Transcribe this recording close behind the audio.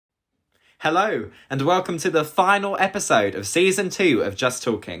Hello, and welcome to the final episode of Season 2 of Just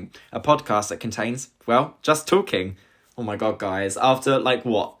Talking, a podcast that contains, well, just talking. Oh my god, guys, after,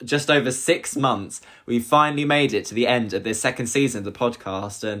 just over 6 months, we finally made it to the end of this second season of the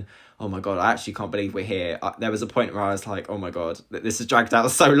podcast, and oh my god, I actually can't believe we're here. There was a point where I was like, oh my god, this has dragged out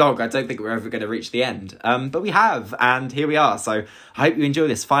so long, I don't think we're ever going to reach the end. But we have, and here we are, so I hope you enjoy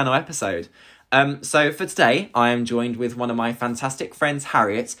this final episode. So for today, I am joined with one of my fantastic friends,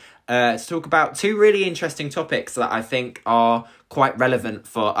 Harriet, to talk about two really interesting topics that I think are quite relevant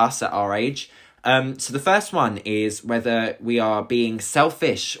for us at our age. So the first one is whether we are being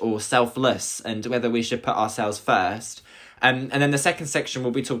selfish or selfless and whether we should put ourselves first. And then the second section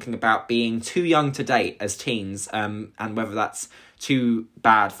will be talking about being too young to date as teens, and whether that's too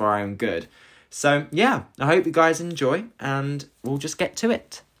bad for our own good. So yeah, I hope you guys enjoy and we'll just get to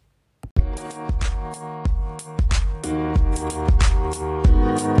it.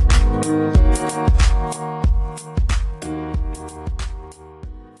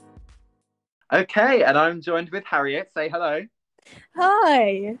 Okay, and I'm joined with Harriet. Say hello.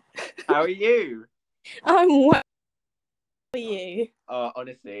 Hi. How are you? I'm well. How are you?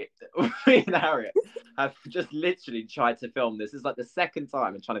 Honestly, me and Harriet have just literally tried to film this. This is like the second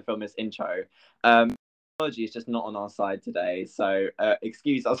time I'm trying to film this intro. Technology is just not on our side today, so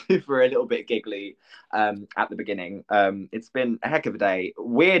excuse us if we're a little bit giggly at the beginning. It's been a heck of a day.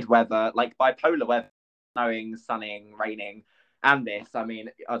 Weird weather, like bipolar weather, snowing, sunning, raining. And this, I mean,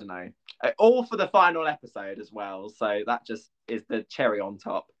 I don't know, all for the final episode as well. So that just is the cherry on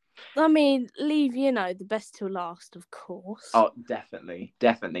top. I mean, leave, the best till last, of course. Oh, definitely.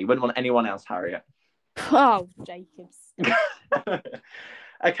 Wouldn't want anyone else, Harriet. Oh, Jacobs.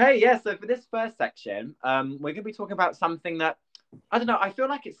 Okay, yeah, so for this first section, we're going to be talking about something that, I don't know, I feel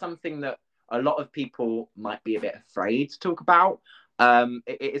like it's something that a lot of people might be a bit afraid to talk about.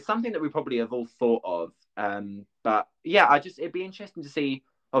 It's something that we probably have all thought of. But yeah, it'd be interesting to see,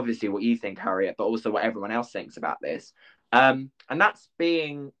 obviously, what you think, Harriet, but also what everyone else thinks about this. And that's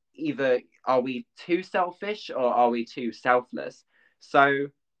being either, are we too selfish or are we too selfless? So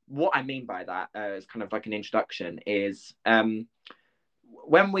what I mean by that, is kind of like an introduction, is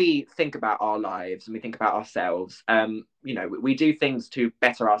when we think about our lives and we think about ourselves, we do things to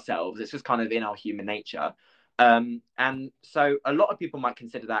better ourselves. It's just kind of in our human nature. And so a lot of people might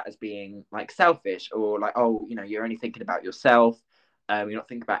consider that as being like selfish or like, oh, you're only thinking about yourself. You're not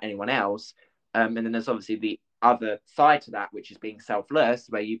thinking about anyone else. And then there's obviously the other side to that, which is being selfless,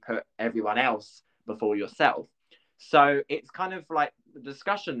 where you put everyone else before yourself. So it's kind of like the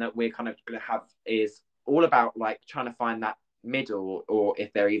discussion that we're kind of going to have is all about like trying to find that middle, or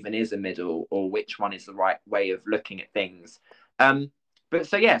if there even is a middle, or which one is the right way of looking at things. But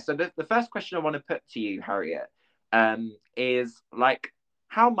so the first question I want to put to you, Harriet, is like,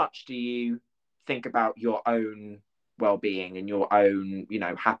 how much do you think about your own well-being and your own,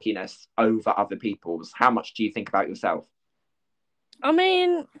 happiness over other people's? How much do you think about yourself? I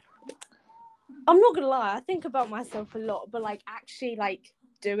mean, I'm not gonna lie, I think about myself a lot, but like actually like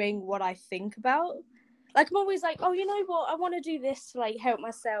doing what I think about. Like I'm always like, oh, you know what? I want to do this to like help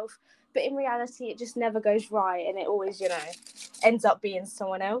myself. But in reality, it just never goes right. And it always, ends up being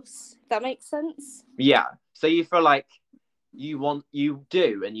someone else. If that makes sense? Yeah. So you feel like you want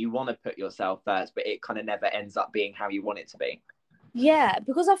to put yourself first, but it kind of never ends up being how you want it to be. Yeah,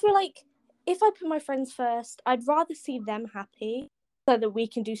 because I feel like if I put my friends first, I'd rather see them happy so that we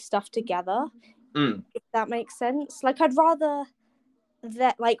can do stuff together. If that makes sense. Like I'd rather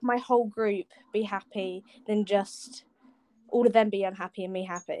that like my whole group be happy than just all of them be unhappy and me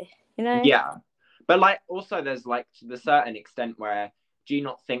happy. Yeah, but like also there's like to the certain extent where, do you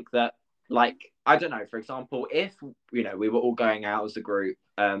not think that, like, I don't know, for example, if we were all going out as a group,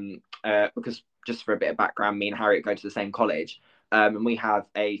 because just for a bit of background, me and Harriet go to the same college, and we have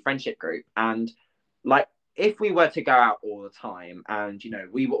a friendship group, and like if we were to go out all the time and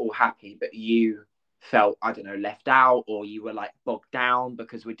we were all happy, but you felt, I don't know, left out, or you were like bogged down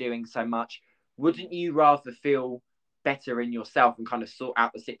because we're doing so much, wouldn't you rather feel better in yourself and kind of sort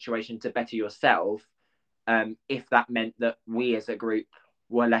out the situation to better yourself, if that meant that we as a group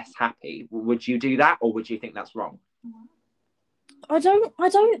were less happy? Would you do that, or would you think that's wrong? I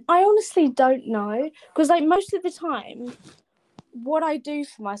honestly don't know, because like most of the time what I do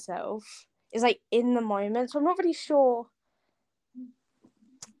for myself is like in the moment, so I'm not really sure.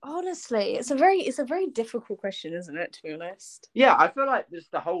 Honestly, it's a very difficult question, isn't it, to be honest? Yeah, I feel like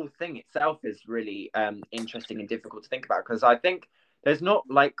just the whole thing itself is really interesting and difficult to think about, because I think there's not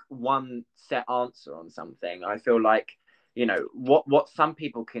like one set answer on something. I feel like, what some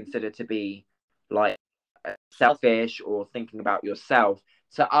people consider to be like selfish or thinking about yourself,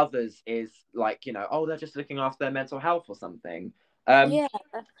 to others is like, you know, oh, they're just looking after their mental health or something. Yeah,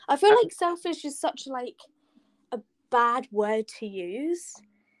 I feel like selfish is such like a bad word to use.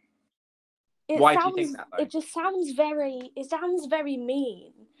 Why do you think that, though? It just sounds very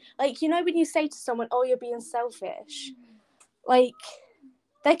mean. Like, you know, when you say to someone, oh, you're being selfish, like,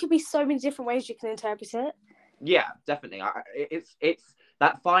 there could be so many different ways you can interpret it. Yeah, definitely. It's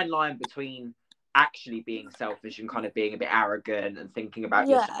that fine line between actually being selfish and kind of being a bit arrogant and thinking about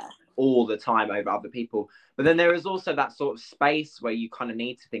yourself all the time over other people. But then there is also that sort of space where you kind of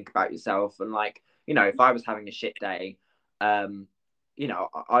need to think about yourself. And like, you know, if I was having a shit day, you know,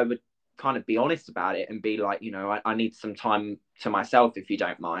 I would kind of be honest about it and be like, you know, I need some time to myself, if you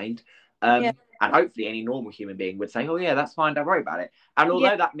don't mind. And hopefully any normal human being would say, oh yeah, that's fine, don't worry about it. And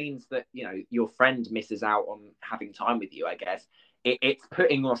although that means that, you know, your friend misses out on having time with you, I guess, it's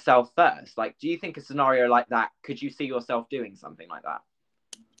putting yourself first. Like, do you think a scenario like that, could you see yourself doing something like that?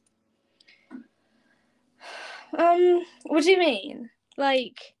 What do you mean?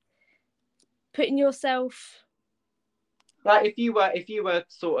 Like, putting yourself... Like, if you were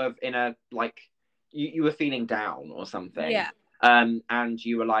sort of in a, like, you were feeling down or something, and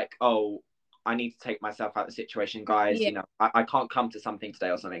you were like, oh, I need to take myself out of the situation, guys. You know, I can't come to something today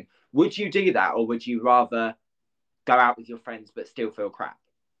or something. Would you do that, or would you rather go out with your friends but still feel crap?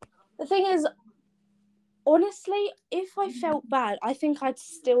 The thing is, honestly, if I felt bad, I think I'd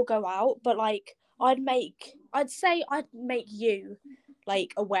still go out, but like I'd say I'd make you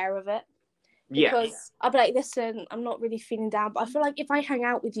like aware of it. Because I'd be like, listen, I'm not really feeling down, but I feel like if I hang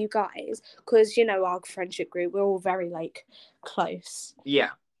out with you guys, because, you know, our friendship group, we're all very like close.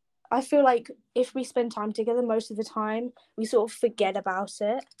 Yeah. I feel like if we spend time together, most of the time we sort of forget about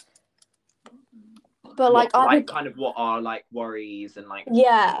it. But like, I would kind of what are like worries and like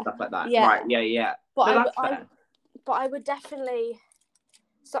stuff like that. Yeah. Right. Yeah. But I would definitely.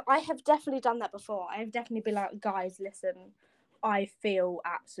 So I have definitely done that before. I have definitely been like, guys, listen, I feel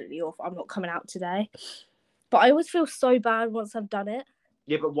absolutely awful. I'm not coming out today. But I always feel so bad once I've done it.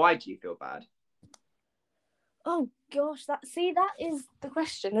 Yeah, but why do you feel bad? Oh gosh, that is the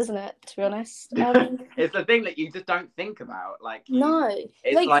question, isn't it? To be honest, it's the thing that you just don't think about. Like,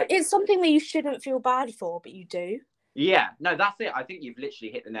 it's something that you shouldn't feel bad for, but you do. Yeah, no, that's it. I think you've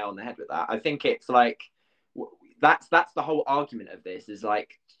literally hit the nail on the head with that. I think it's like that's the whole argument of this is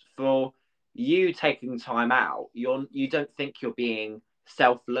like, for you taking time out, you don't think you're being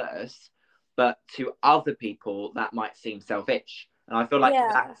selfless, but to other people that might seem selfish. And I feel like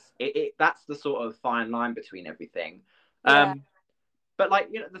that's the sort of fine line between everything. But like,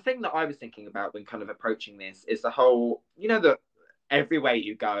 you know, the thing that I was thinking about when kind of approaching this is the whole, you know, that everywhere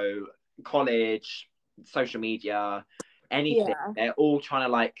you go, college, social media, anything, they're all trying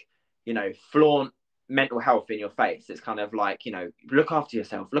to like, you know, flaunt mental health in your face. It's kind of like, you know, look after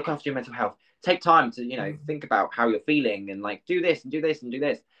yourself, look after your mental health, take time to, you know, think about how you're feeling and like do this and do this and do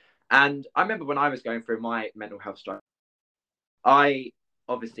this. And I remember when I was going through my mental health struggle, I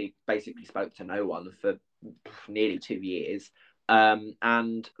obviously basically spoke to no one for nearly 2 years.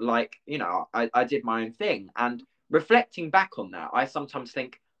 And like, you know, I did my own thing. And reflecting back on that, I sometimes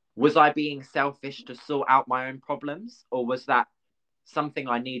think, was I being selfish to sort out my own problems? Or was that something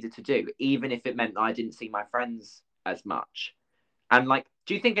I needed to do, even if it meant that I didn't see my friends as much? And like,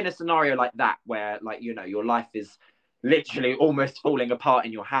 do you think in a scenario like that, where like, you know, your life is literally almost falling apart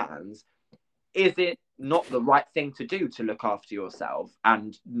in your hands, is it not the right thing to do to look after yourself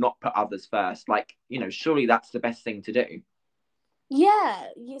and not put others first? Like, you know, surely that's the best thing to do. Yeah,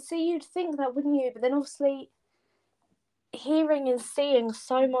 you'd think that, wouldn't you? But then obviously hearing and seeing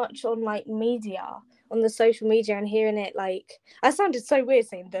so much on like media, on the social media, and hearing it, like, I sounded so weird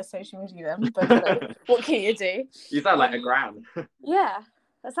saying the social media then, but you know, what can you do? You sound like a gran. Yeah,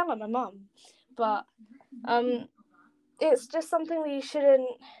 I sound like my mum. But it's just something that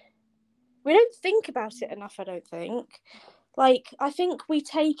we don't think about it enough, I don't think. Like, I think we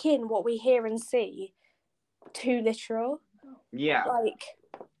take in what we hear and see too literal. Yeah. Like,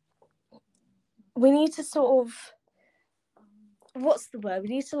 we need to sort of, what's the word? We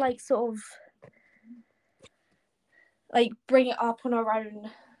need to like sort of like bring it up on our own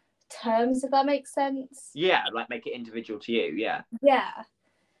terms, if that makes sense. Yeah, like make it individual to you. Yeah.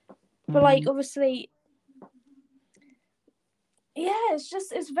 But like, obviously,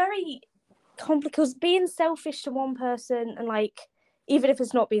 it's very complicated, because being selfish to one person, and like, even if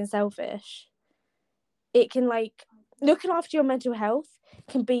it's not being selfish, it can like, looking after your mental health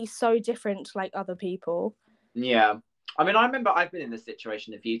can be so different to like other people. Yeah. I mean, I remember I've been in this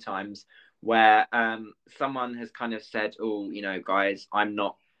situation a few times where someone has kind of said, oh, you know, guys, I'm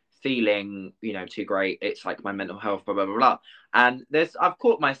not feeling, you know, too great. It's like my mental health, blah blah blah blah. And I've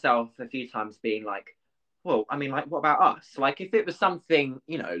caught myself a few times being like, well, I mean, like, what about us? Like, if it was something,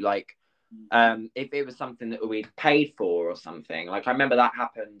 you know, like, if it was something that we'd paid for or something. Like, I remember that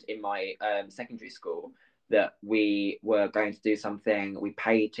happened in my secondary school, that we were going to do something, we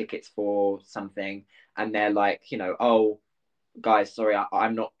paid tickets for something, and they're like, you know, oh, guys, sorry,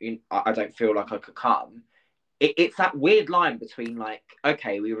 I'm not, I don't feel like I could come. It's that weird line between like,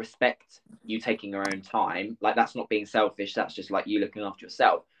 okay, we respect you taking your own time, like that's not being selfish, that's just like you looking after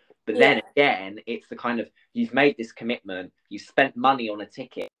yourself. But then again, it's the kind of, you've made this commitment, you spent money on a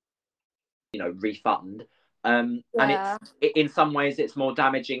ticket, you know, refund, and in some ways it's more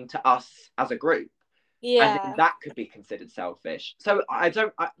damaging to us as a group, and then that could be considered selfish. So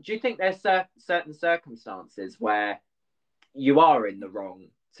do you think there's certain circumstances where you are in the wrong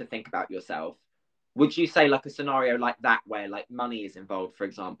to think about yourself? Would you say like a scenario like that where like money is involved, for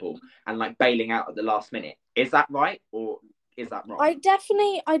example, and like bailing out at the last minute, is that right or is that wrong? I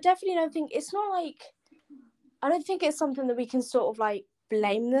definitely don't think, it's not like, I don't think it's something that we can sort of like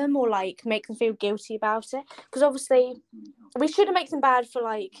blame them or like make them feel guilty about it, because obviously we shouldn't make them bad for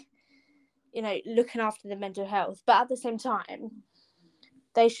like, you know, looking after their mental health, but at the same time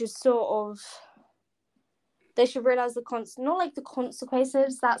they should realize not like the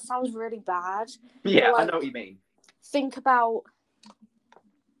consequences, that sounds really bad. Yeah, like, I know what you mean. Think about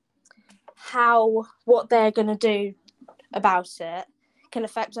how what they're gonna do about it can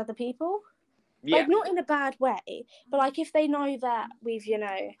affect other people. Like, not in a bad way, but like if they know that we've, you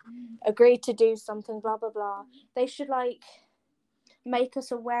know, agreed to do something, blah blah blah, they should like make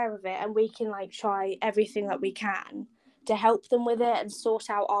us aware of it, and we can like try everything that we can to help them with it and sort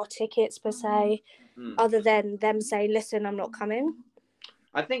out our tickets per se, other than them saying, listen, I'm not coming.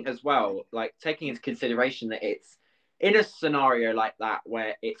 I think as well, like taking into consideration that it's in a scenario like that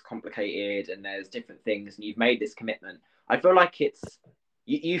where it's complicated and there's different things and you've made this commitment, I feel like it's,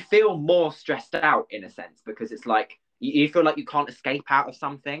 you feel more stressed out in a sense, because it's like you feel like you can't escape out of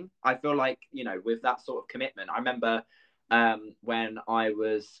something. I feel like, you know, with that sort of commitment, I remember when I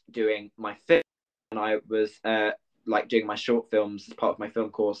was doing my film, and I was like doing my short films as part of my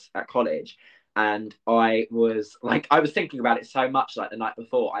film course at college, and I was thinking about it so much, like the night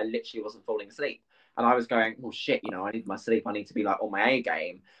before I literally wasn't falling asleep, and I was going, well shit, you know, I need my sleep, I need to be like on my A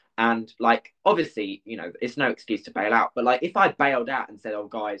game. And like, obviously, you know, it's no excuse to bail out, but like if I bailed out and said, oh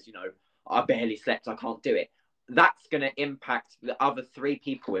guys, you know, I barely slept, I can't do it, that's going to impact the other 3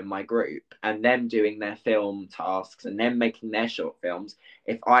 people in my group and them doing their film tasks and them making their short films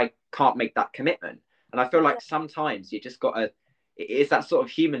if I can't make that commitment. And I feel like sometimes you just got to, it's that sort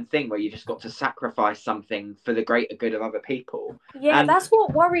of human thing where you just got to sacrifice something for the greater good of other people. Yeah, and that's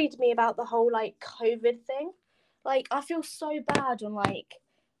what worried me about the whole like COVID thing. Like, I feel so bad on like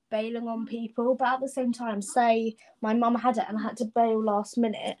bailing on people, but at the same time, say my mum had it and I had to bail last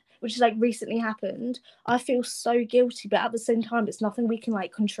minute, which is like recently happened, I feel so guilty, but at the same time it's nothing we can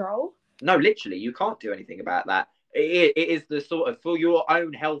like control. No, literally, you can't do anything about that. It is the sort of, for your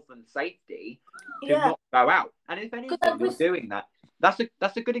own health and safety, to not go out. And if anything, you're doing that. That's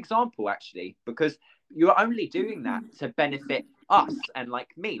a good example, actually, because you're only doing that to benefit us and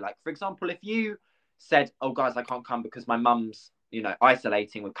like me. Like, for example, if you said, oh guys, I can't come because my mum's, you know,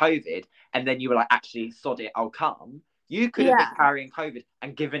 isolating with COVID, and then you were like, actually, sod it, I'll come, you could have been carrying COVID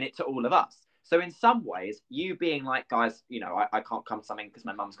and given it to all of us. So in some ways, you being like, guys, you know, I can't come to something because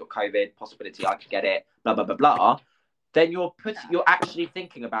my mum's got COVID, possibility I could get it, blah blah blah blah, then you're actually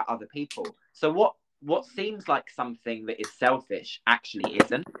thinking about other people. So what seems like something that is selfish actually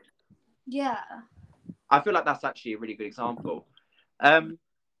isn't. Yeah. I feel like that's actually a really good example.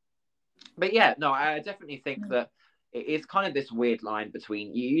 But yeah, no, I definitely think that it's kind of this weird line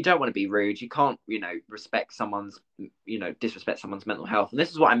between, you don't want to be rude, you can't, you know, disrespect someone's mental health. And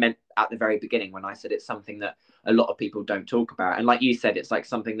this is what I meant at the very beginning when I said it's something that a lot of people don't talk about. And like you said, it's like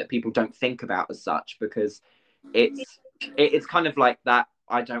something that people don't think about as such, because it's kind of like that,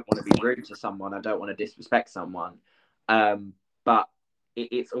 I don't want to be rude to someone, I don't want to disrespect someone. But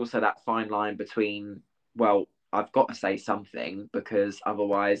it's also that fine line between, well, I've got to say something, because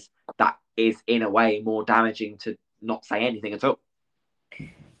otherwise that is in a way more damaging to not say anything at all.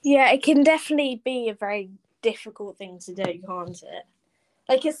 Yeah, it can definitely be a very difficult thing to do, can't it?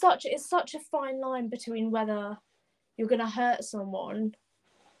 Like, it's such a fine line between whether you're gonna hurt someone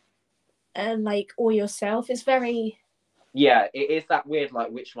and like, or yourself. It's very, yeah, it is that weird, like,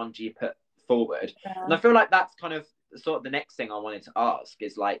 which one do you put forward? And I feel like that's kind of sort of the next thing I wanted to ask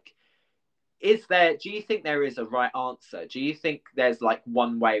is like, do you think there is a right answer? Do you think there's like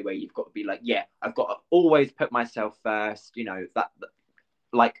one way where you've got to be like, yeah, I've got to always put myself first, you know, that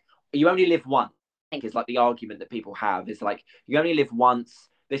like, you only live once. I think is like the argument that people have is like, you only live once.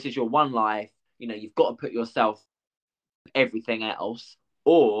 This is your one life. You know, you've got to put yourself everything else.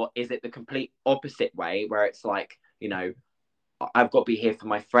 Or is it the complete opposite way where it's like, you know, I've got to be here for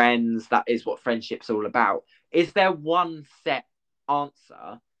my friends. That is what friendship's all about. Is there one set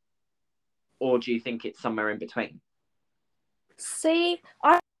answer, or do you think it's somewhere in between? See,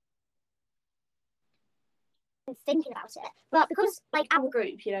 I'm thinking about it, but because like our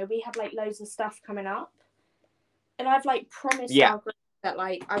group, you know, we have like loads of stuff coming up, and I've like promised our group that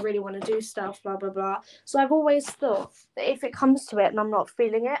like I really want to do stuff, blah blah blah. So I've always thought that if it comes to it and I'm not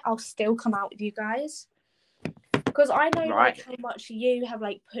feeling it, I'll still come out with you guys, because I know like how much you have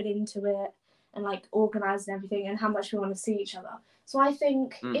like put into it and like organised and everything, and how much we want to see each other. So I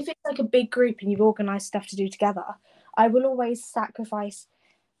think if it's like a big group and you've organised stuff to do together, I will always sacrifice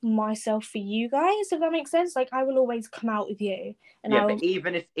myself for you guys, if that makes sense. Like I will always come out with you, and but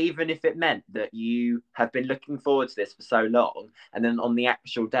even if it meant that you have been looking forward to this for so long, and then on the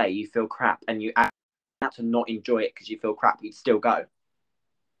actual day you feel crap and you have to not enjoy it because you feel crap, you'd still go.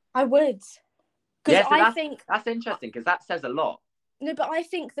 I would, because I think that's interesting, because that says a lot. No, but I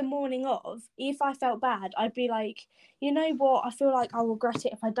think the morning of, if I felt bad, I'd be like, you know what, I feel like I'll regret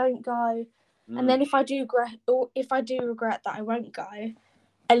it if I don't go, and then if I do regret that I won't go,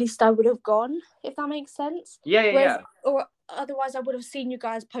 at least I would have gone, if that makes sense. Yeah. Or otherwise I would have seen you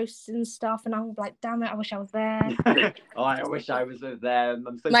guys posting and stuff, and I'm like, damn it, I wish I was there. I wish I was with them.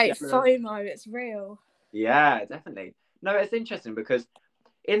 I'm so like FOMO, it's real. Yeah, definitely. No, it's interesting because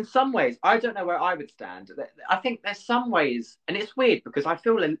in some ways, I don't know where I would stand. I think there's some ways, and it's weird because I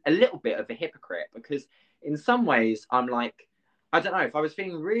feel a little bit of a hypocrite, because in some ways I'm like, I don't know, if I was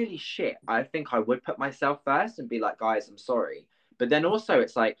feeling really shit, I think I would put myself first and be like, guys, I'm sorry. But then also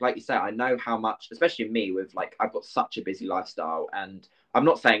it's like you say, I know how much, especially me with like, I've got such a busy lifestyle, and I'm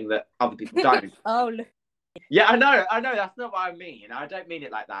not saying that other people don't. Oh, look. Yeah, I know. That's not what I mean. I don't mean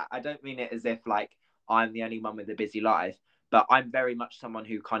it like that. I don't mean it as if like I'm the only one with a busy life, but I'm very much someone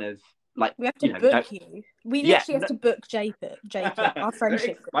who kind of like, we have to book you. We literally have to book Jacob, our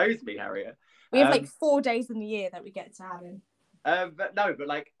friendship. Expose me, Harriet. We have like 4 days in the year that we get to have him. But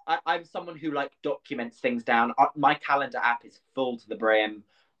like I'm someone who like documents things down. My calendar app is full to the brim.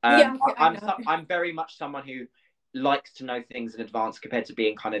 I'm very much someone who likes to know things in advance compared to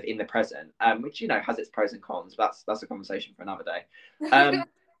being kind of in the present, which, you know, has its pros and cons. But that's a conversation for another day.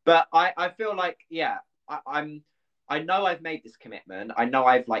 But I feel like, yeah, I know I've made this commitment. I know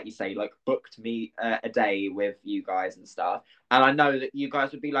I've, like you say, like booked me a day with you guys and stuff. And I know that you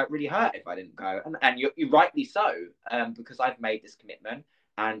guys would be like really hurt if I didn't go. And you're rightly so, because I've made this commitment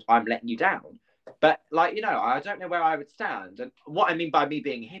and I'm letting you down. But like, you know, I don't know where I would stand. And what I mean by me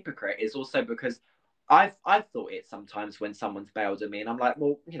being a hypocrite is also because I've thought it sometimes when someone's bailed on me, and I'm like,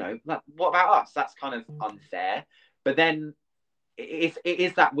 well, you know, like, what about us? That's kind of unfair. But then it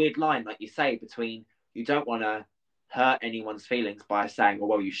is that weird line, like you say, between you don't want to hurt anyone's feelings by saying, oh,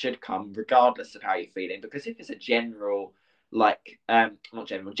 well, you should come regardless of how you're feeling, because if it's a general, like, not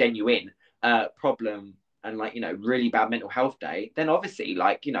general, genuine problem, and like, you know, really bad mental health day, then obviously,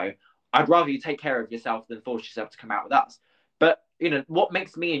 like, you know, I'd rather you take care of yourself than force yourself to come out with us. But, you know, what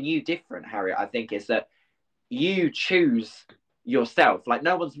makes me and you different, Harriet, I think, is that you choose yourself. Like,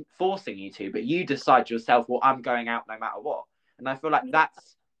 no one's forcing you to, but you decide yourself, well, I'm going out no matter what. And I feel like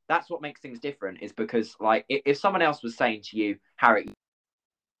that's what makes things different, is because, like, if someone else was saying to you, Harriet,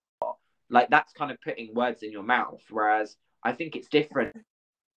 like, that's kind of putting words in your mouth. Whereas I think it's different.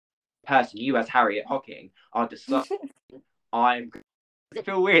 Person, you as Harriet Hocking are deciding, does it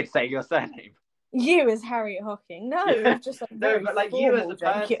feel weird saying your surname? You as Harriet Hocking? No, just like no, but like you as a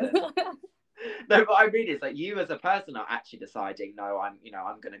person. No, what I mean is like you as a person are actually deciding, no, I'm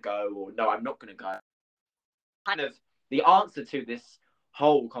going to go, or no, I'm not going to go. Kind of the answer to this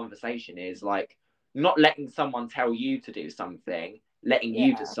whole conversation is like not letting someone tell you to do something, letting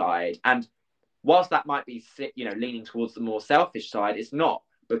you decide. And whilst that might be, you know, leaning towards the more selfish side, it's not,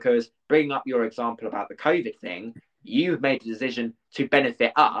 because bringing up your example about the COVID thing, you've made a decision to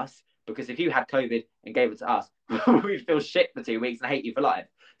benefit us, because if you had COVID and gave it to us, we'd feel shit for 2 weeks and hate you for life.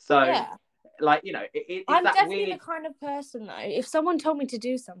 So, like, you know, I'm definitely the kind of person, though, if someone told me to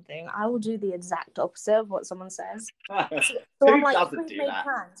do something, I will do the exact opposite of what someone says. So I'm like, we've made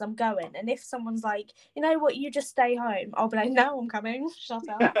plans, I'm going. And if someone's like, you know what, you just stay home, I'll be like, no, I'm coming, shut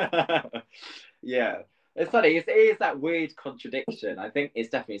up. Yeah, it's funny. It is that weird contradiction. I think it's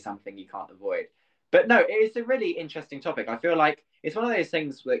definitely something you can't avoid. But no, it's a really interesting topic. I feel like it's one of those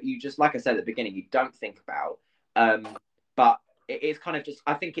things that you just, like I said at the beginning, you don't think about. But it's kind of just,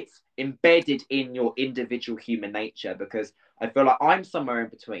 I think it's embedded in your individual human nature, because I feel like I'm somewhere in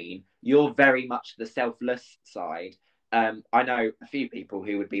between. You're very much the selfless side. I know a few people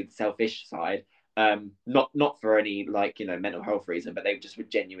who would be the selfish side. Not for any like, you know, mental health reason, but they just would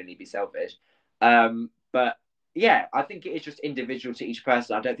genuinely be selfish. But yeah, I think it is just individual to each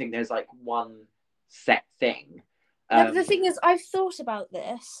person. I don't think there's like one set thing. No, but the thing is, I've thought about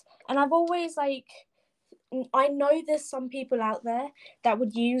this, and I've always like, I know there's some people out there that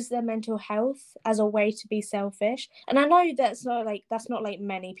would use their mental health as a way to be selfish, and I know that's not like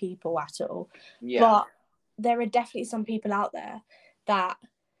many people at all. Yeah. But there are definitely some people out there that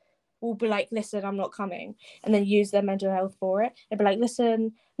will be like, listen, I'm not coming, and then use their mental health for it. They'll be like,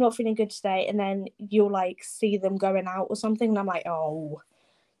 listen, not feeling good today, and then you'll like see them going out or something, and I'm like, oh,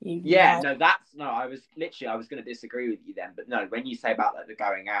 yeah, no, I was going to disagree with you then, but no, when you say about like the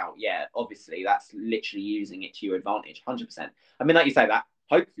going out, yeah, obviously that's literally using it to your advantage, 100%. I mean, like you say, that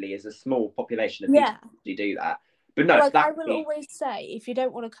hopefully is a small population of people who do that, but no, like, I will always say, if you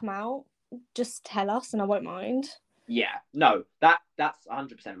don't want to come out, just tell us, and I won't mind. Yeah, no, that's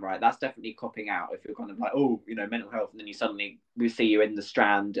 100% right. That's definitely copping out if you're kind of like, oh, you know, mental health, and then we see you in the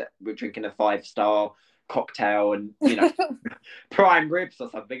Strand, we're drinking a 5-star cocktail and, you know, prime ribs or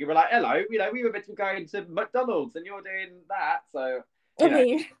something, and we're like, hello, you know, we were meant to be going to McDonald's and you're doing that, so you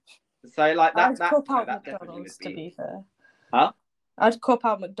know. So like that, I'd cop out that McDonald's, to be fair. Huh? I'd cop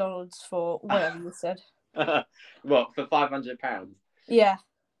out McDonald's for whatever you said. What, for £500? Yeah.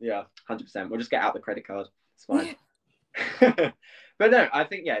 Yeah, 100%. We'll just get out the credit card. It's fine. But no, I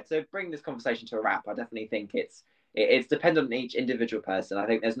think, yeah, to bring this conversation to a wrap, I definitely think it's dependent on each individual person. I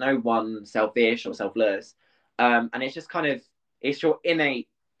think there's no one selfish or selfless, and it's just kind of, it's your innate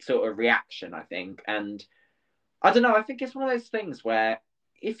sort of reaction, I think. And I don't know, I think it's one of those things where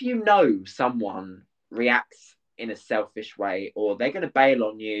if you know someone reacts in a selfish way, or they're going to bail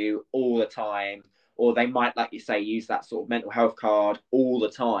on you all the time, or they might, like you say, use that sort of mental health card all the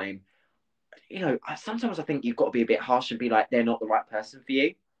time, you know, sometimes I think you've got to be a bit harsh and be like, they're not the right person for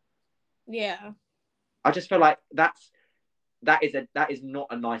you. Yeah. I just feel like that is not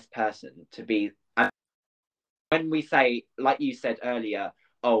a nice person to be. And when we say, like you said earlier,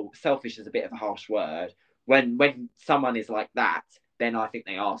 oh, selfish is a bit of a harsh word. When someone is like that, then I think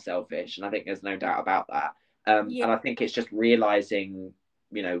they are selfish, and I think there's no doubt about that. And I think it's just realizing,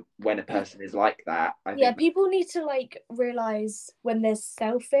 you know, when a person is like that. I think people need to like realize when there's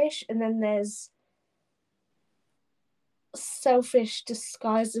selfish, and then there's selfish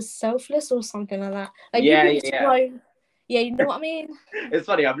disguised as selfless or something like that. Like, yeah. You know what I mean? It's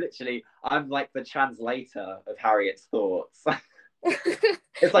funny. I'm like the translator of Harriet's thoughts.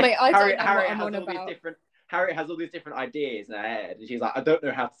 It's like, mate, Harriet has all these different ideas in her head, and she's like, I don't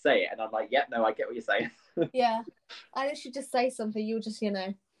know how to say it, and I'm like, yep, no, I get what you're saying. Yeah, I should just say something. You'll just, you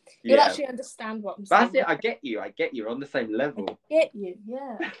know, you'll actually understand what I'm saying. That's it. I get you. We're on the same level. I get you.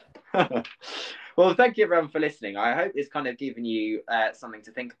 Yeah. Well, thank you everyone for listening. I hope it's kind of given you something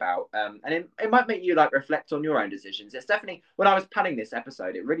to think about, and it might make you like reflect on your own decisions. It's definitely, when I was planning this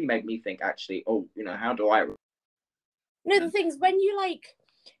episode, it really made me think, actually, oh, you know, how do I? No, the thing is, when you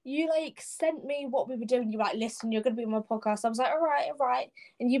sent me what we were doing, you were like, listen, you're going to be on my podcast. I was like, all right.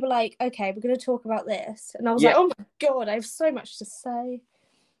 And you were like, okay, we're going to talk about this. And I was like, oh my God, I have so much to say.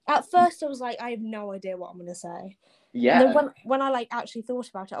 At first, I was like, I have no idea what I'm going to say. Yeah. And then when I like actually thought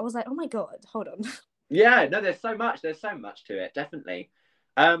about it, I was like, oh my God, hold on. Yeah, no, there's so much to it, definitely.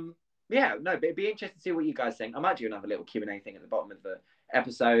 Yeah, no, but it'd be interesting to see what you guys think. I might do another little Q&A thing at the bottom of the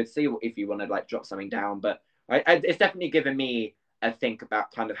episode, see if you want to like drop something down. But it's definitely given me a think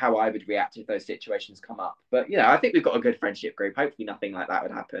about kind of how I would react if those situations come up. But, you know, I think we've got a good friendship group. Hopefully nothing like that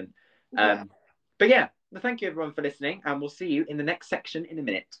would happen. But yeah, well, thank you everyone for listening, and we'll see you in the next section in a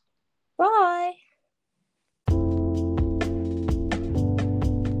minute. Bye.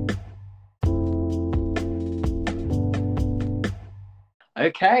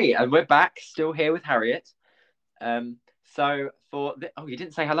 Okay, and we're back, still here with Harriet. So for you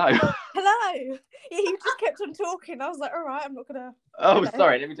didn't say hello. Hello. Yeah, you just kept on talking. I was like, all right, I'm not gonna. Oh,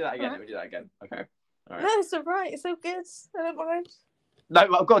 sorry. Let me do that again. Okay. All right. No, it's all right. It's all good. I don't mind. No,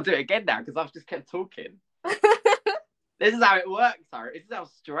 I've got to do it again now because I've just kept talking. This is how it works, Harriet. This is how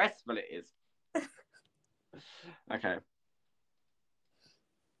stressful it is.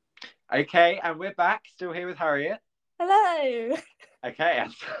 Okay, and we're back, still here with Harriet. Hello. Okay,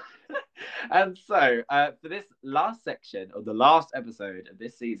 and so for this last section, or the last episode of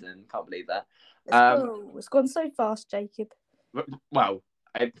this season, can't believe that. It's gone so fast, Jacob. Well,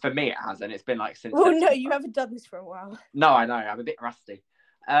 for me it has, and it's been like since. Oh no, you haven't done this for a while. No, I know. I'm a bit rusty.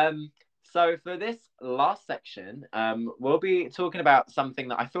 So for this last section, we'll be talking about something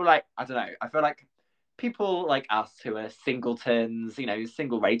that I feel like, I don't know, I feel like people like us who are singletons, you know,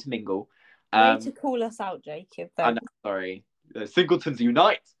 single, ready to mingle. Way to call us out, Jacob. I know, Thanks. sorry, singletons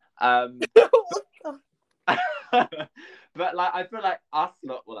unite. Oh my God. But like, I feel like us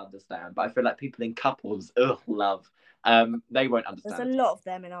lot will understand, but I feel like people in couples, love, they won't There's understand. a lot of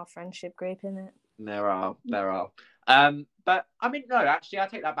them in our friendship group, isn't it? There are. But I mean, no, actually, I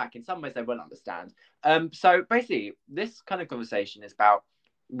take that back. In some ways, they will understand. So basically, this kind of conversation is about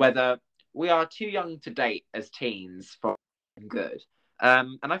whether we are too young to date as teens for good.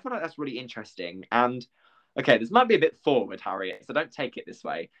 And I feel like that's really interesting. And okay, this might be a bit forward, Harriet, so don't take it this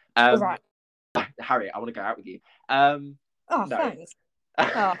way. All right. Harriet, I want to go out with you. Oh, No. thanks.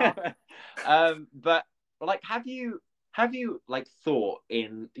 Oh. But like, have you like thought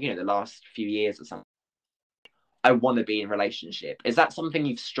in, you know, the last few years or something, I want to be in a relationship? Is that something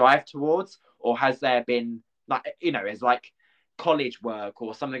you've strived towards, or has there been, like, you know, is like college work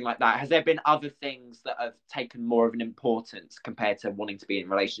or something like that? Has there been other things that have taken more of an importance compared to wanting to be in a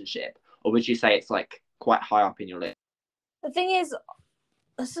relationship, or would you say it's like quite high up in your list? The thing is,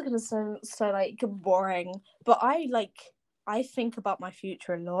 this is gonna sound so like boring, but I think about my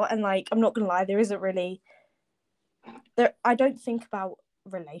future a lot, and like I'm not gonna lie, there isn't really there. I don't think about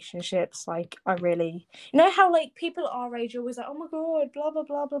relationships like I really, you know how like people our age are always like, oh my God, blah blah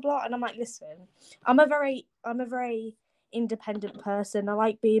blah blah blah, and I'm like, listen, I'm a very independent person. I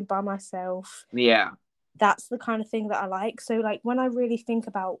like being by myself. Yeah. That's the kind of thing that I like. So like when I really think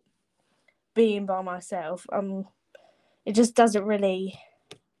about being by myself, it just doesn't really,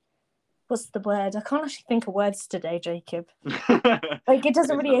 what's the word? I can't actually think of words today, Jacob. Like it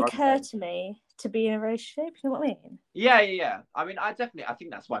doesn't really occur to me to be in a relationship. You know what I mean? Yeah. I mean, I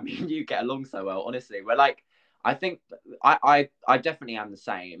think that's why me and you get along so well. Honestly, we're like, I think I definitely am the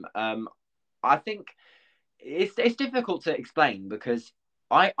same. I think it's difficult to explain because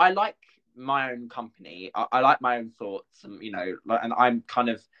I like my own company. I like my own thoughts, and you know, and I'm kind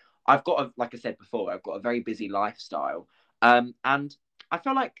of, I've got a, like I said before, I've got a very busy lifestyle. And I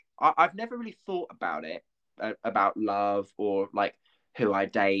feel like I've never really thought about it, about love or like who I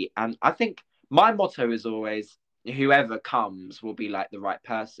date. And I think my motto is always whoever comes will be like the right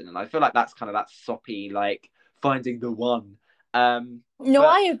person. And I feel like that's kind of that soppy, like finding the one. No, But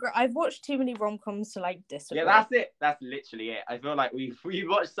I agree. I've watched too many rom-coms to like disagree. yeah, that's it. That's literally it. I feel like we've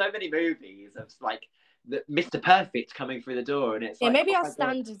watched so many movies of like the Mr. Perfect coming through the door, and it's Yeah, like, maybe oh our my God.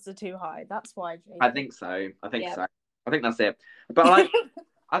 standards are too high. That's why, Jacob. I think so. I think Yeah. so. I think that's it. But like,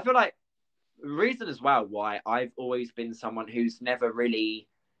 I feel like the reason as well why I've always been someone who's never really,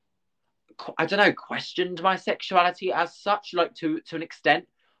 I don't know, questioned my sexuality as such, like to an extent.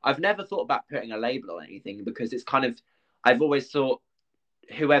 I've never thought about putting a label on anything because it's kind of, I've always thought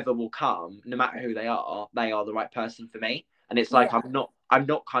whoever will come, no matter who they are the right person for me. And it's like, Yeah. I'm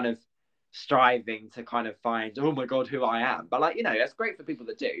not kind of striving to kind of find, oh my God, who I am. But like, you know, that's great for people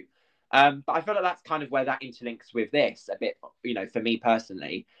that do. But I feel like that's kind of where that interlinks with this a bit, you know, for me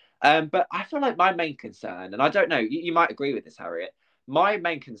personally. But I feel like my main concern, and I don't know, you might agree with this, Harriet. My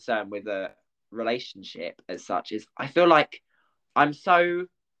main concern with a relationship as such is I feel like I'm so,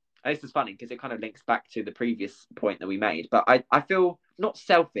 and this is funny because it kind of links back to the previous point that we made, but I feel not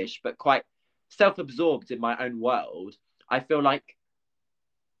selfish, but quite self-absorbed in my own world. I feel like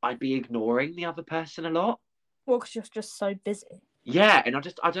I'd be ignoring the other person a lot. Well, because you're just so busy. Yeah, and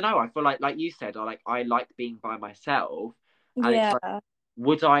I don't know. I feel like you said, I like being by myself, and it's Yeah. like,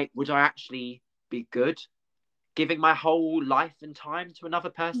 would I actually be good giving my whole life and time to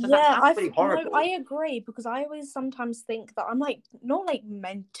another person? That Yeah, sounds pretty horrible. no, I agree because I always sometimes think that I'm like not like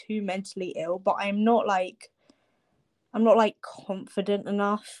too mentally ill, but I'm not like confident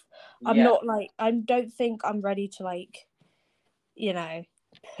enough. I'm Yeah, not like I don't think I'm ready to like, you know,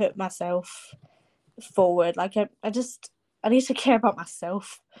 put myself forward. Like I need to care about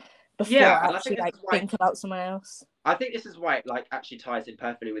myself before yeah, I and I think actually this like is why think about someone else. I think this is why it like actually ties in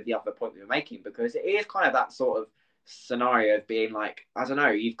perfectly with the other point we were making, because it is kind of that sort of scenario of being like, I don't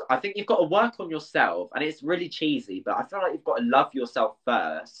know, I think you've got to work on yourself, and it's really cheesy, but I feel like you've got to love yourself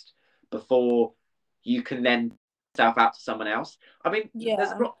first before you can then self out to someone else. I mean, Yeah.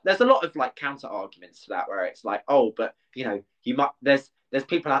 there's a lot of like counter arguments to that where it's like, oh, but you know, you might there's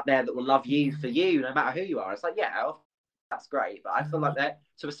people out there that will love you for you no matter who you are. It's like, yeah, that's great, but I feel like that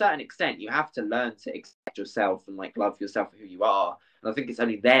to a certain extent you have to learn to accept yourself and like love yourself for who you are. And I think it's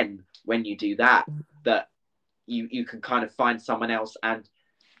only then when you do that that you can kind of find someone else and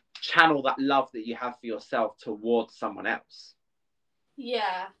channel that love that you have for yourself towards someone else.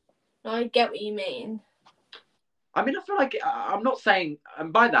 Yeah. No, I get what you mean. I mean, I feel like I'm not saying,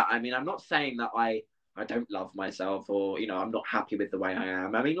 and by that I mean I'm not saying that I don't love myself, or I'm not happy with the way I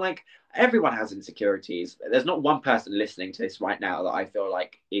am. I mean, like, everyone has insecurities. There's not one person listening to this right now that I feel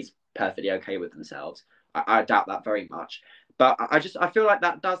like is perfectly okay with themselves. I doubt that very much. But I feel like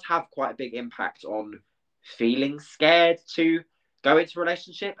that does have quite a big impact on feeling scared to go into a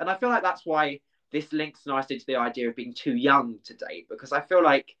relationship, and I feel like that's why this links nicely to the idea of being too young to date, because I feel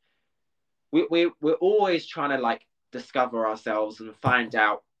like we're always trying to like discover ourselves and find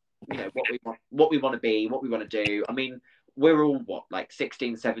out what we want to be, what we want to do. I mean, we're all what, like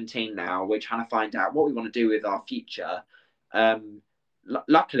 16, 17 now. We're trying to find out what we want to do with our future.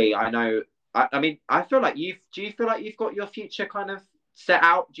 Luckily I know, I mean, I feel like do you feel like you've got your future kind of set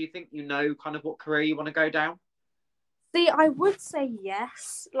out? Do you think kind of what career you want to go down? See, I would say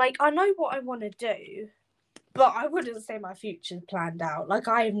yes. Like, I know what I want to do, but I wouldn't say my future's planned out. Like,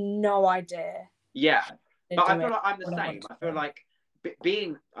 I have no idea Yeah, to but I do feel it. like I'm the What I same. want to I feel do. like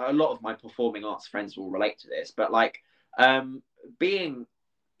being a lot of my performing arts friends will relate to this, but like um, being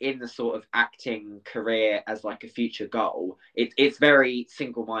in the sort of acting career as like a future goal, it's very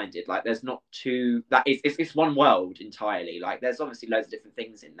single minded. Like, there's not two that it's one world entirely. Like, there's obviously loads of different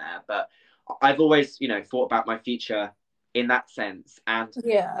things in there, but I've always thought about my future in that sense, and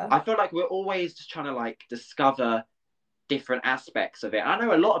Yeah. I feel like we're always just trying to like discover different aspects of it. I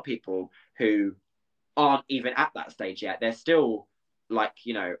know a lot of people who aren't even at that stage yet. They're still like,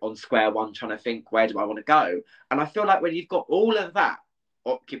 on square one trying to think, where do I want to go? And I feel like when you've got all of that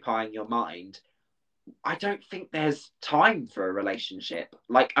occupying your mind, I don't think there's time for a relationship,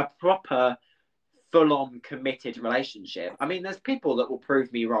 like a proper full on committed relationship. I mean, there's people that will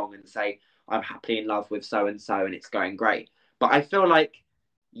prove me wrong and say, I'm happily in love with so and so and it's going great. But I feel like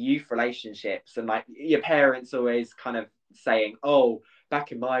youth relationships and like your parents always kind of saying, oh,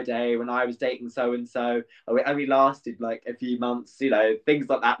 back in my day when I was dating so and so, oh, it only lasted like a few months, things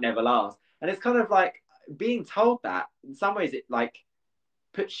like that never last. And it's kind of like being told that in some ways it like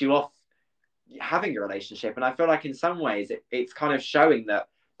puts you off having a relationship. And I feel like in some ways it's kind of showing that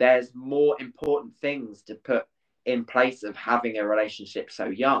there's more important things to put in place of having a relationship so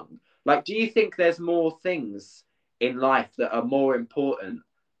young. Like, do you think there's more things in life that are more important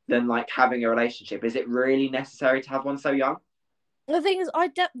than like having a relationship? Is it really necessary to have one so young? The thing is,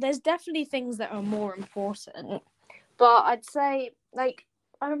 there's definitely things that are more important, but I'd say, like,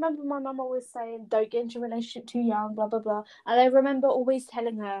 I remember my mum always saying, "Don't get into a relationship too young," blah blah blah. And I remember always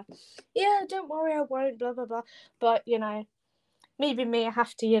telling her, "Yeah, don't worry, I won't," blah blah blah. But maybe me, I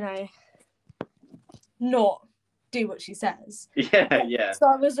have to, not do what she says. Yeah, yeah. So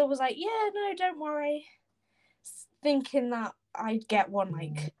I was always like, "Yeah, no, don't worry," thinking that I'd get one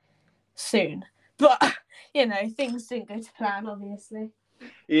like soon. But things didn't go to plan, obviously.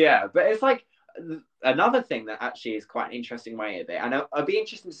 Yeah, but it's like another thing that actually is quite an interesting way of it, and I'd be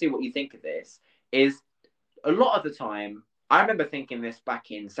interested to see what you think of this, is a lot of the time, I remember thinking this back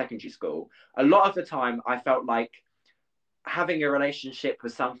in secondary school, a lot of the time I felt like having a relationship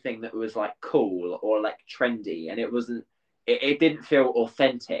was something that was like cool or like trendy, and it didn't feel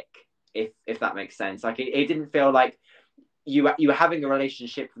authentic, if that makes sense. Like, it didn't feel like you were having a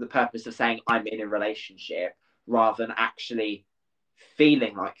relationship for the purpose of saying I'm in a relationship, rather than actually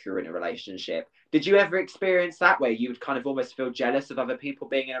feeling like you're in a relationship. Did you ever experience that, where you would kind of almost feel jealous of other people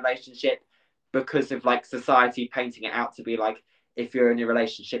being in a relationship because of like society painting it out to be like, if you're in a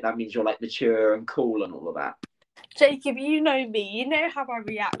relationship that means you're like mature and cool and all of that? Jacob, you know me. You know how I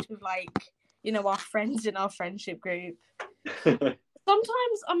react with our friends in our friendship group.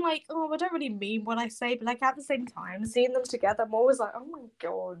 Sometimes I'm like, oh, I don't really mean what I say, but like at the same time, seeing them together, I'm always like, oh my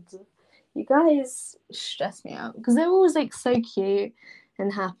god, you guys stress me out because they're always like so cute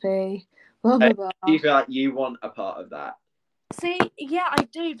and happy. Blah blah blah. Do you feel like you want a part of that? See, yeah, I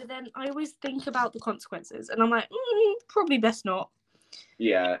do, but then I always think about the consequences, and I'm like, probably best not.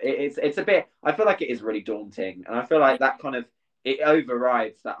 Yeah, it's a bit. I feel like it is really daunting, and I feel like that kind of it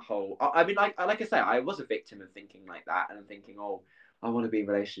overrides that whole. I mean, like I say, I was a victim of thinking like that, and I'm thinking, oh, I want to be in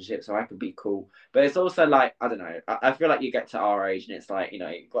relationships so I can be cool. But it's also like, I don't know. I feel like you get to our age, and it's like,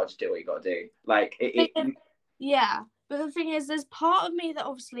 you've got to just do what you got to do. Like Yeah, but the thing is, there's part of me that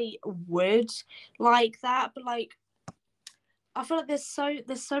obviously would like that, but like I feel like there's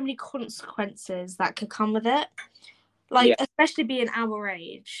so many consequences that could come with it. Like, yeah, especially being our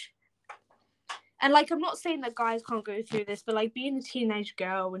age. And like I'm not saying that guys can't go through this, but like being a teenage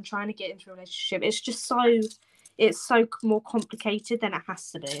girl and trying to get into a relationship, it's so more complicated than it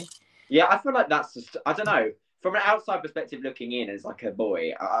has to be. yeah. I feel like that's just, I don't know. From an outside perspective, looking in as like a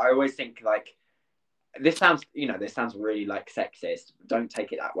boy, I always think like this sounds really like sexist. Don't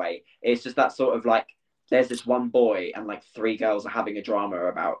take it that way. It's just that sort of like there's this one boy and like three girls are having a drama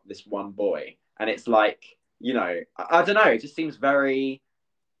about this one boy, and it's like, you know, I don't know, it just seems very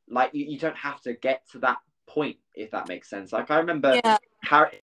like you don't have to get to that point, if that makes sense. Like I remember Yeah.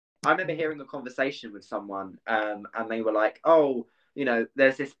 I remember hearing a conversation with someone, and they were like, oh, you know,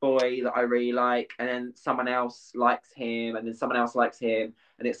 there's this boy that I really like, and then someone else likes him, and then someone else likes him,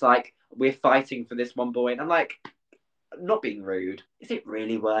 and it's like we're fighting for this one boy. And I'm like, not being rude, is it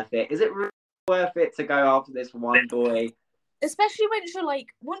really worth it? Is it really worth it to go after this one boy? Especially once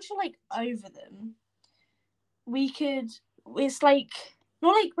you're like over them, it's like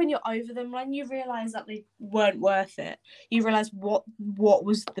not like when you're over them, when you realise that they weren't worth it, you realise what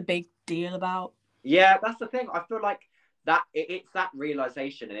was the big deal about. Yeah, that's the thing. I feel like that it's that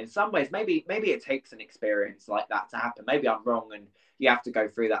realization, and in some ways, maybe it takes an experience like that to happen. Maybe I'm wrong, and you have to go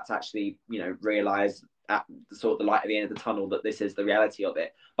through that to actually, you know, realize at the sort of the light at the end of the tunnel that this is the reality of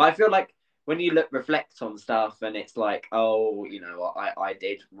it. But I feel like when you reflect on stuff, and it's like, oh, you know, I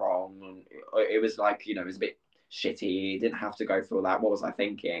did wrong, and it was like, you know, it was a bit shitty. Didn't have to go through all that. What was I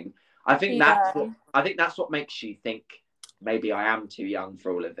thinking? I think that's what makes you think maybe I am too young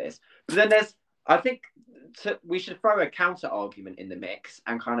for all of this. But then I think we should throw a counter argument in the mix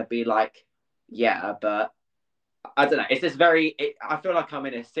and kind of be like, yeah, but I don't know. It's this I feel like I'm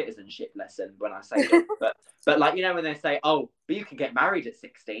in a citizenship lesson when I say this, but like, you know, when they say, oh, but you can get married at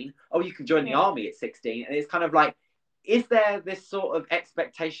 16, oh, you can join the army at 16, and it's kind of like, is there this sort of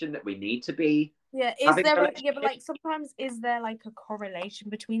expectation that we need to be? Yeah, but like sometimes is there like a correlation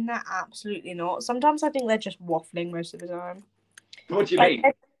between that? Absolutely not. Sometimes I think they're just waffling most of the time. What do you mean?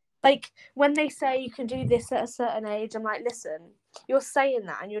 Like when they say you can do this at a certain age, I'm like, listen, you're saying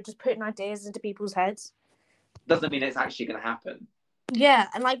that and you're just putting ideas into people's heads. Doesn't mean it's actually going to happen. Yeah,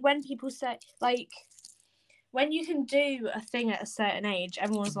 and like when people say, like, when you can do a thing at a certain age,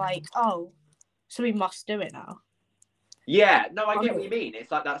 everyone's like, oh, so we must do it now. Yeah, no, I get what you mean.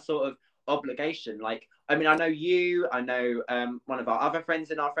 It's like that sort of obligation. Like, I mean, I know one of our other friends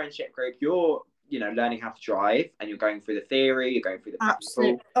in our friendship group, you're, you know, learning how to drive, and you're going through the theory, you're going through the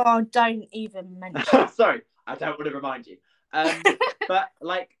practical. Oh, don't even mention. Sorry, I don't want to remind you. But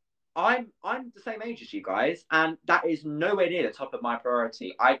like, I'm the same age as you guys, and that is nowhere near the top of my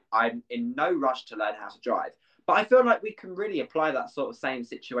priority. I'm in no rush to learn how to drive, but I feel like we can really apply that sort of same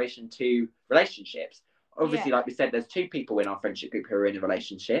situation to relationships. Obviously, like we said, there's two people in our friendship group who are in a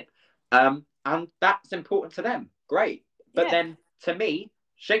relationship, and that's important to them. Great, but then to me,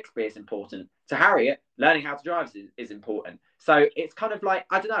 Shakespeare is important. To Harriet, learning how to drive is important. So it's kind of like,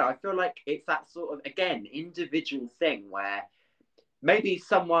 I don't know, I feel like it's that sort of, again, individual thing where maybe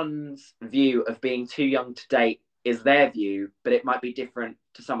someone's view of being too young to date is their view, but it might be different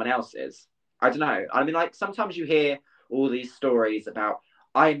to someone else's. I don't know. I mean, like, sometimes you hear all these stories about,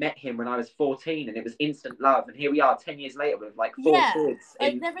 I met him when I was 14 and it was instant love, and here we are 10 years later with like 4 kids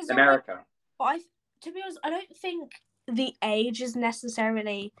in America. To be honest, I don't think the age is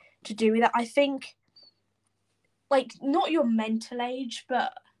necessarily to do with that. I think, like, not your mental age,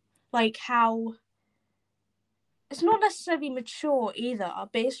 but like how it's not necessarily mature either,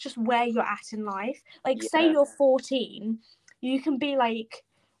 but it's just where you're at in life. Like, say you're 14, you can be like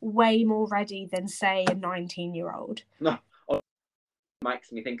way more ready than, say, a 19-year-old. No,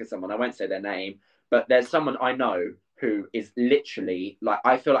 makes me think of someone. I won't say their name, but there's someone I know who is literally like,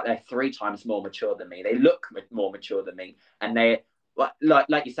 I feel like they're 3 times more mature than me. They look more mature than me, and they're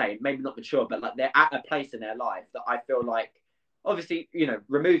like you say, maybe not mature, but like they're at a place in their life that I feel like, obviously, you know,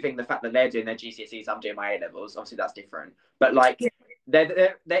 removing the fact that they're doing their GCSEs, I'm doing my A levels, obviously that's different, but like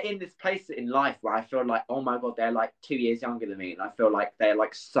they're in this place in life where I feel like, oh my god, they're like 2 years younger than me, and I feel like they're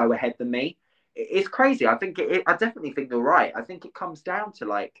like so ahead than me. It's crazy. I think I definitely think you're right. I think it comes down to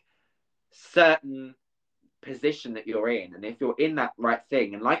like certain position that you're in, and if you're in that right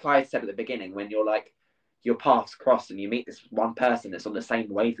thing, and like I said at the beginning, when you're like, your paths cross and you meet this one person that's on the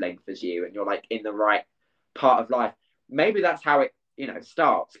same wavelength as you, and you're like in the right part of life, maybe that's how it, you know,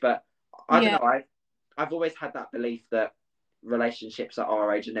 starts. But I don't know, I've always had that belief that relationships at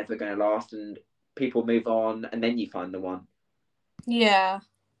our age are never going to last, and people move on and then you find the one. I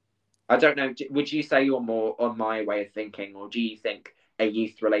don't know, would you say you're more on my way of thinking, or do you think a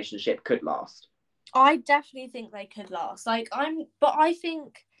youth relationship could last? I definitely think they could last. Like, I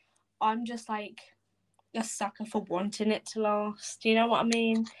think I'm just like a sucker for wanting it to last. You know what I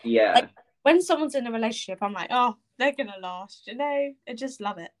mean? Yeah. Like, when someone's in a relationship, I'm like, oh, they're gonna last. You know, I just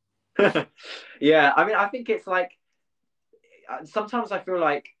love it. Yeah, I mean, I think it's like, sometimes I feel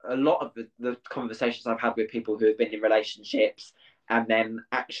like a lot of the conversations I've had with people who have been in relationships and then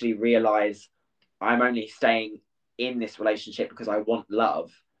actually realize I'm only staying in this relationship because I want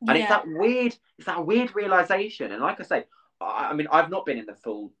love. And Yeah. it's that weird realization. And like I say, I mean, I've not been in the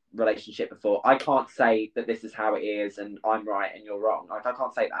full relationship before. I can't say that this is how it is and I'm right and you're wrong. Like, I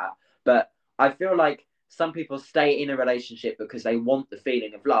can't say that. But I feel like some people stay in a relationship because they want the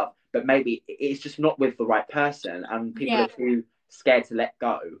feeling of love, but maybe it's just not with the right person and people are too scared to let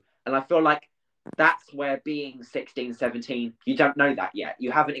go. And I feel like that's where being 16, 17, you don't know that yet.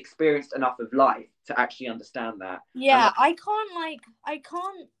 You haven't experienced enough of life to actually understand that. Yeah, and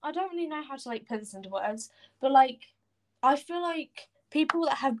I don't really know how to like put this into words, but like I feel like people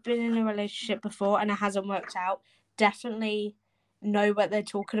that have been in a relationship before and it hasn't worked out definitely know what they're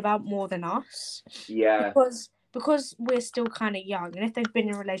talking about more than us. Yeah. Because we're still kind of young, and if they've been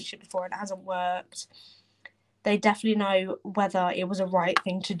in a relationship before and it hasn't worked, they definitely know whether it was a right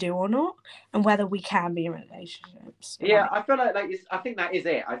thing to do or not, and whether we can be in relationships. Yeah, I feel like I think that is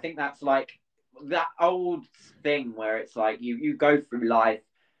it. I think that's like that old thing where it's like you go through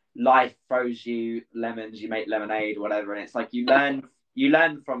life throws you lemons, you make lemonade, whatever, and it's like you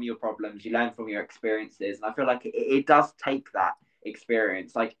learn from your problems, you learn from your experiences, and I feel like it does take that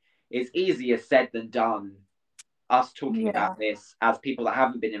experience. Like it's easier said than done. Us talking about this as people that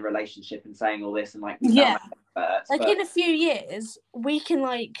haven't been in a relationship and saying all this, and like we sound like experts. Like but in a few years, we can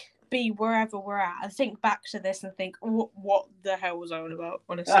like be wherever we're at and think back to this and think, what the hell was I on about?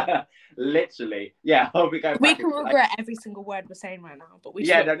 Honestly, literally, yeah. I'll be going. We can regret every single word we're saying right now, but we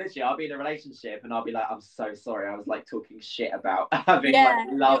no, literally, I'll be in a relationship and I'll be like, I'm so sorry. I was like talking shit about having like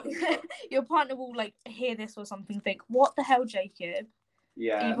love. Your partner will like hear this or something, think, what the hell, Jacob?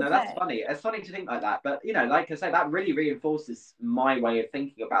 Yeah, no, that's funny. It's funny to think like that, but you know, like I say, that really reinforces my way of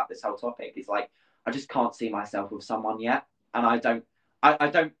thinking about this whole topic. It's like I just can't see myself with someone yet, and I don't.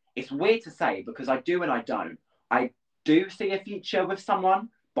 It's weird to say because I do and I don't. I do see a future with someone,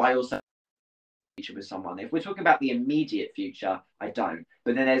 but I also future with someone. If we're talking about the immediate future, I don't.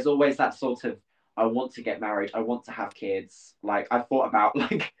 But then there's always that sort of I want to get married, I want to have kids. Like I thought about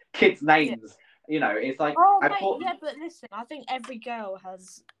like kids' names. You know, it's like but listen, I think every girl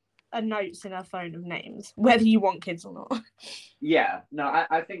has a notes in her phone of names, whether you want kids or not. Yeah, no,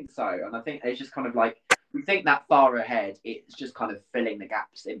 I think so. And I think it's just kind of like we think that far ahead, it's just kind of filling the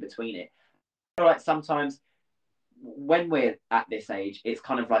gaps in between it. I feel like sometimes when we're at this age, it's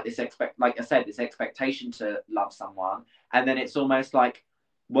kind of like like I said, this expectation to love someone, and then it's almost like,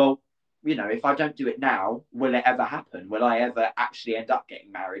 well, you know, if I don't do it now, will it ever happen? Will I ever actually end up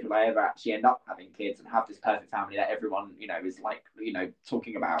getting married? Will I ever actually end up having kids and have this perfect family that everyone, you know, is like, you know,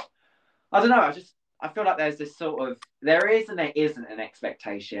 talking about? I don't know. I feel like there's this sort of there is and there isn't an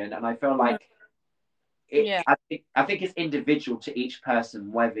expectation, and I feel like I think it's individual to each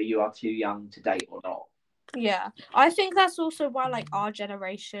person whether you are too young to date or not. Yeah, I think that's also why like our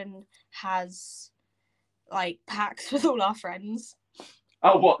generation has like pacts with all our friends.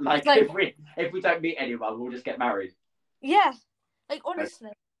 Oh, what? Like if we don't meet anyone, we'll just get married. Yeah, like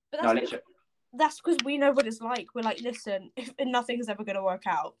honestly, but literally. That's because we know what it's like. We're like, listen, if nothing's ever gonna work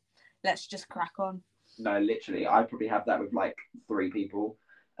out, let's just crack on. No, literally, I probably have that with like 3 people.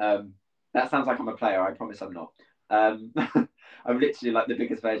 That sounds like I'm a player. I promise I'm not. I'm literally like the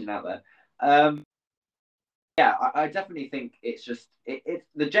biggest virgin out there. Yeah, I definitely think it's just it's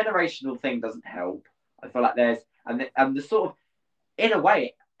the generational thing doesn't help. I feel like there's and the sort of in a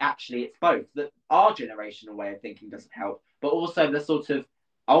way actually it's both that our generational way of thinking doesn't help, but also the sort of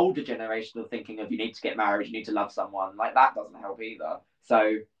older generational thinking of you need to get married, you need to love someone, like that doesn't help either.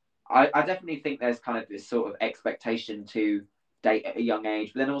 So I definitely think there's kind of this sort of expectation to date at a young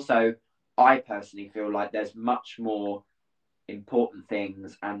age, but then also I personally feel like there's much more important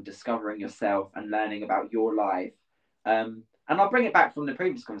things and discovering yourself and learning about your life. And I'll bring it back from the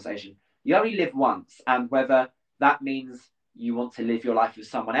previous conversation. You only live once, and whether that means you want to live your life with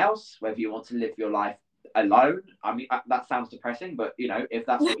someone else, whether you want to live your life alone. I mean, that sounds depressing, but you know, if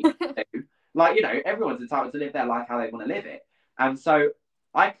that's what you do, like, you know, everyone's entitled to live their life how they want to live it. And so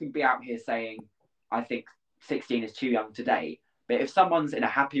I could be out here saying, I think 16 is too young to date. But if someone's in a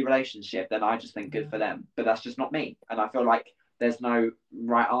happy relationship, then I just think good for them. But that's just not me. And I feel like there's no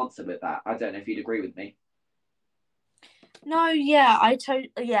right answer with that. I don't know if you'd agree with me. No, yeah,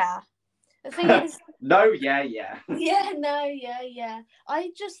 yeah. The thing is, no, yeah. Yeah, no, yeah.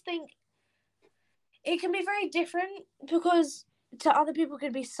 I just think it can be very different because to other people it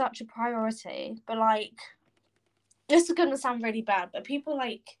can be such a priority, but like this is gonna sound really bad, but people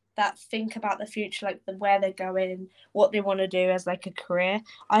like that think about the future, like where they're going, what they want to do as like a career.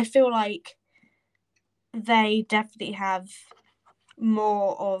 I feel like they definitely have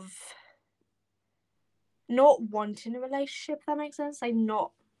more of not wanting a relationship, if that makes sense.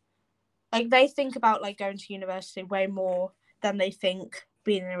 Like they think about like going to university way more than they think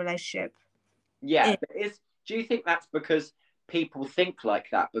being in a relationship. Yeah, but do you think that's because people think like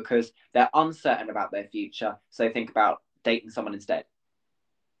that because they're uncertain about their future, so think about dating someone instead?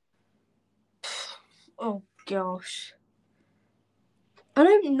 Oh gosh, I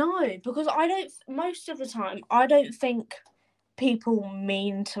don't know, because most of the time I don't think people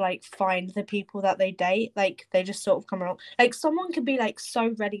mean to like find the people that they date. Like, they just sort of come along. Like, someone could be like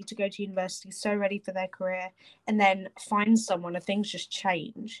so ready to go to university, so ready for their career, and then find someone and things just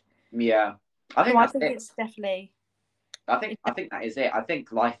change. Yeah, I think So I that's think it. it's definitely. I think that is it. I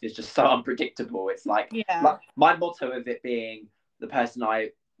think life is just so unpredictable. It's like Yeah. my motto of it being the person I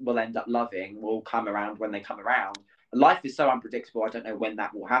will end up loving will come around when they come around. Life is so unpredictable. I don't know when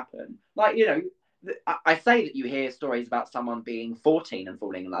that will happen. Like, I say that you hear stories about someone being 14 and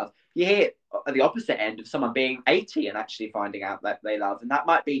falling in love. You hear at the opposite end of someone being 80 and actually finding out that they love. And that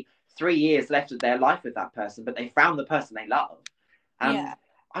might be 3 years left of their life with that person, but they found the person they love. And Yeah.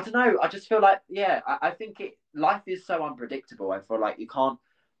 I don't know. I just feel like, I think life is so unpredictable. I feel like you can't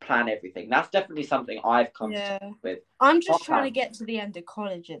plan everything. That's definitely something I've come to terms with. I'm just trying to get to the end of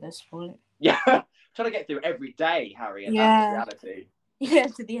college at this point. Yeah, trying to get through every day, Harriet. Yeah. That's the reality. Yeah,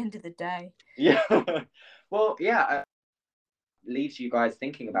 to the end of the day. Yeah. Well, yeah. Leaves you guys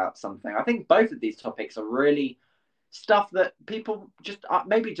thinking about something. I think both of these topics are really stuff that people just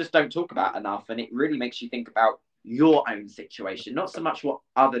maybe just don't talk about enough, and it really makes you think about your own situation, not so much what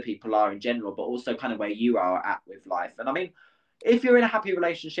other people are in general, but also kind of where you are at with life. And I mean, if you're in a happy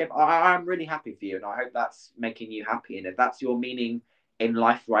relationship, I'm really happy for you, and I hope that's making you happy. And if that's your meaning in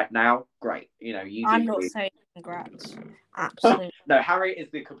life right now, great. You do. I'm not saying congrats. Absolutely. No, Harriet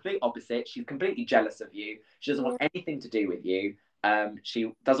is the complete opposite. She's completely jealous of you. She doesn't want anything to do with you.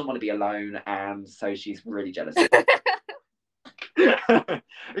 She doesn't want to be alone, and so she's really jealous of you.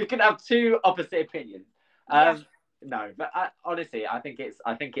 We can have two opposite opinions. No, but honestly, I think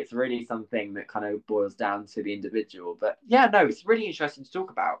it's really something that kind of boils down to the individual. But yeah, no, it's really interesting to talk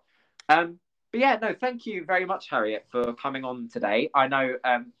about. But yeah, no, thank you very much, Harriet, for coming on today. I know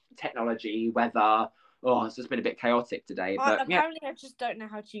technology, weather, it's just been a bit chaotic today. But apparently, I just don't know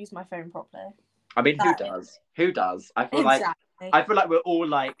how to use my phone properly. I mean, who does? Who does? I feel like we're all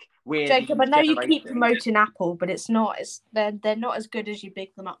like weird. Jacob, I know you keep promoting Apple, but it's not. They're not as good as you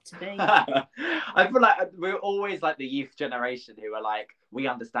big them up to be. I feel like we're always like the youth generation who are like, we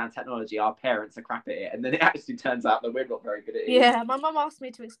understand technology. Our parents are crap at it, and then it actually turns out that we're not very good at it. Yeah, my mum asked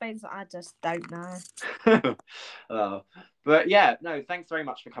me to explain, so I just don't know. But yeah, no, thanks very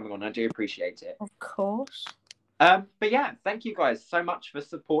much for coming on. I do appreciate it. Of course. But yeah, thank you guys so much for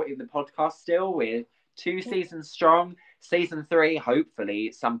supporting the podcast still. We're 2 seasons strong. Season 3, hopefully,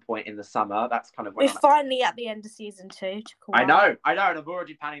 at some point in the summer. That's kind of when we're finally at the end of season 2. I know, and I'm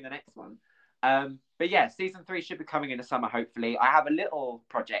already planning the next one. But yeah, season 3 should be coming in the summer, hopefully. I have a little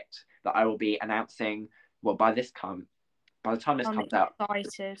project that I will be announcing. Well, by the time this comes out,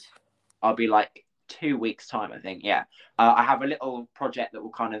 excited. I'll be like 2 weeks time, I think. Yeah, I have a little project that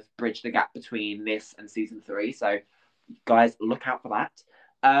will kind of bridge the gap between this and season 3. So, guys, look out for that.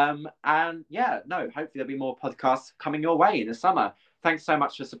 And yeah, no, hopefully there'll be more podcasts coming your way in the summer. Thanks so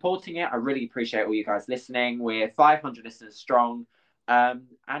much for supporting it. I really appreciate all you guys listening. We're 500 listeners strong. And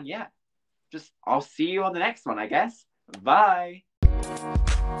yeah, I'll see you on the next one, I guess. Bye.